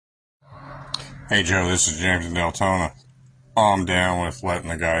Hey Joe, this is James in Deltona. I'm down with letting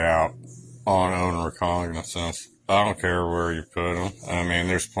the guy out on own recognizance. I don't care where you put him. I mean,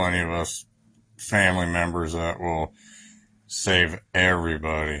 there's plenty of us family members that will save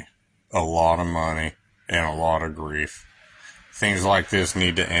everybody a lot of money and a lot of grief. Things like this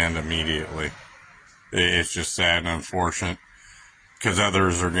need to end immediately. It's just sad and unfortunate because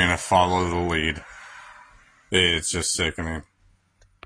others are going to follow the lead. It's just sickening.